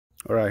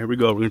All right, here we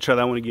go. We're gonna try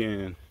that one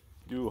again.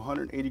 Do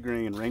 180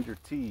 grain Ranger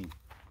T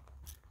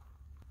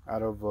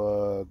out of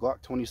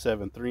Glock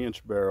 27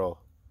 3-inch barrel.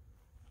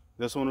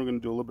 This one we're gonna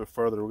do a little bit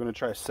further. We're gonna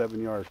try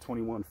 7 yards,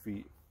 21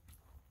 feet.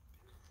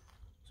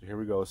 So here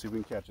we go. Let's see if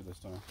we can catch it this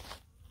time.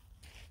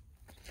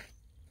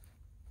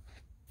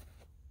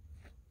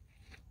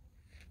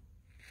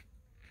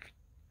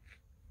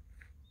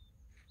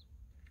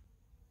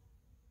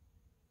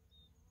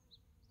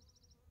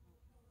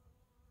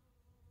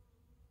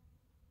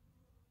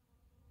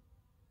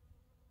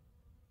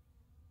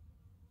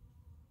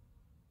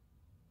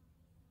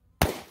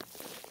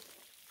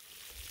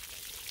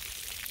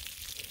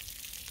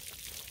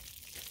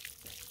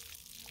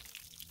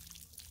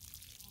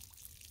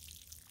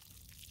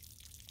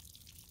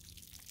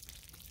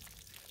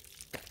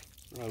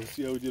 All right, let's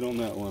see how we did on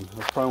that one.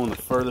 That's probably one of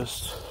the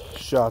furthest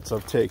shots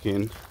I've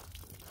taken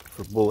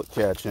for bullet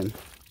catching.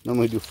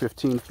 Normally do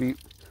 15 feet,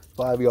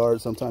 5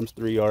 yards, sometimes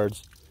 3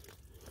 yards.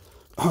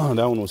 That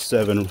one was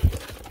 7,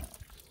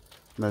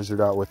 measured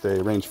out with a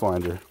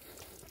rangefinder.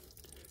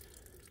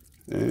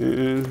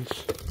 And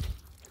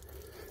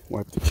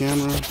wipe the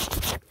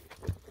camera.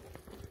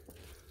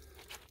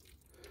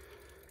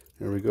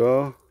 There we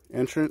go.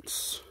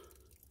 Entrance,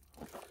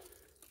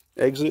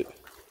 exit.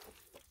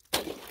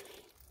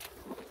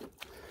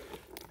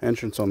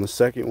 Entrance on the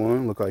second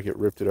one, looked like it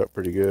ripped it up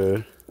pretty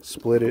good.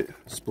 Split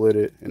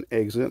it, and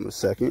exit in the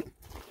second.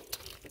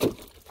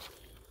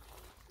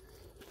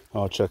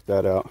 I'll check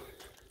that out.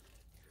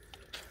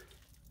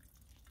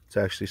 It's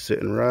actually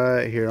sitting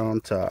right here on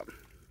top.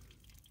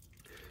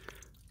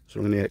 So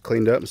we're gonna get it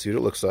cleaned up and see what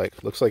it looks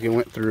like. Looks like it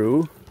went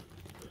through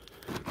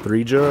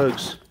 3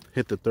 jugs,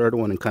 hit the third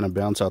one and kind of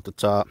bounce out the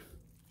top.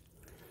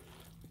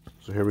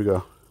 So here we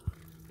go.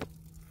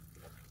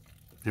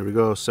 Here we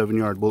go,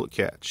 7-yard bullet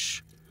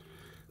catch.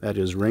 That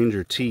is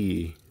Ranger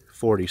T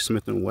 40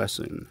 Smith &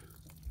 Wesson.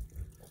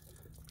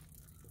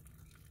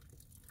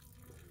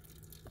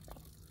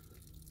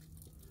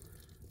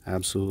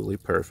 Absolutely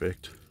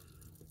perfect.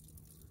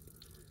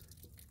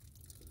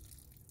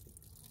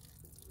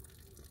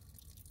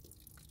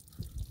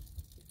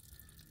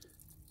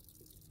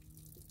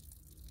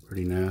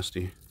 Pretty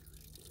nasty.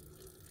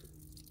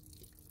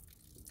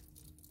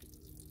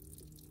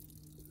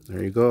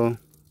 There you go.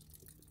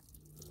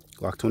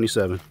 Glock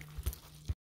 27.